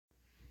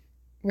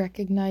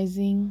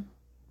Recognizing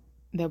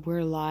that we're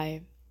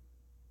alive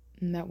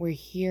and that we're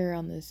here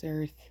on this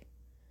earth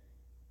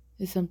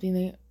is something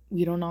that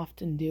we don't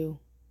often do.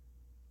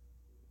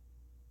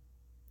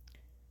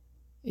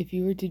 If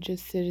you were to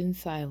just sit in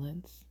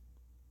silence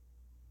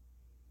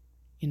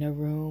in a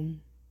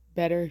room,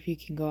 better if you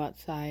can go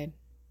outside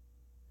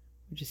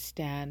or just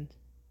stand,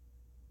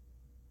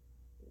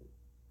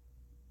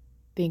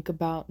 think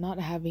about not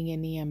having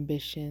any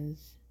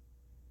ambitions,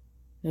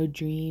 no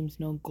dreams,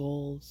 no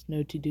goals,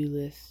 no to-do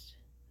list,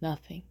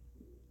 nothing.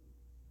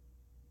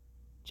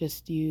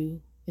 Just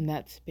you in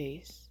that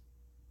space.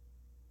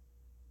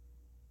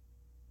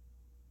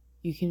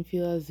 You can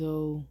feel as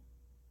though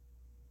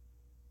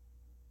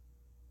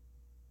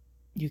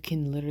you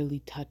can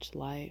literally touch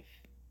life.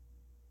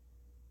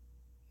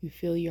 You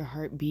feel your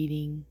heart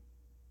beating.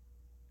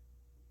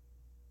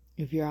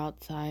 If you're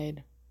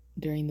outside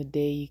during the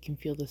day, you can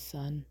feel the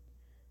sun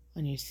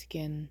on your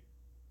skin.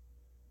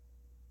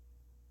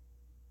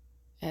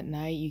 At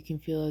night, you can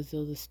feel as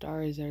though the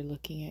stars are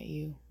looking at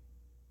you.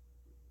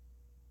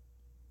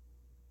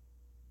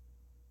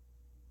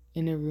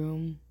 In a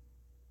room,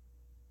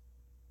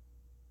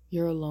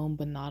 you're alone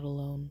but not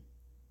alone.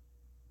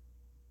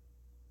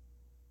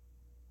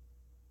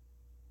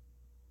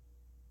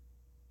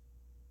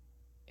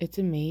 It's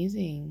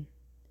amazing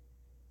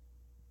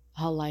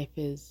how life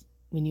is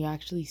when you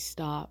actually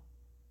stop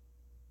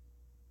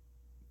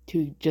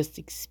to just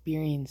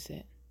experience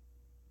it.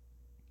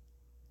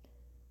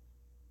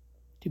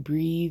 To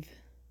breathe,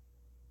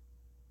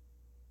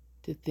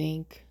 to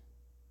think,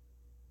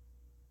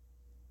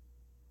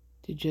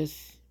 to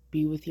just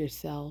be with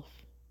yourself.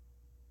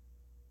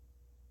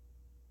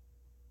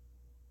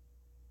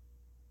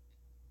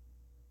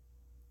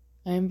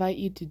 I invite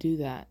you to do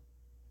that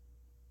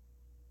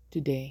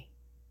today,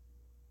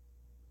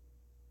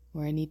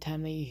 or any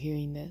time that you're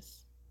hearing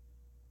this.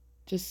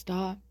 Just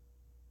stop,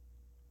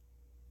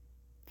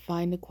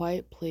 find a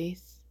quiet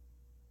place,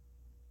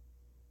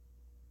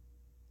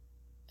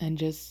 and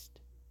just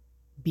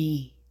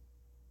be.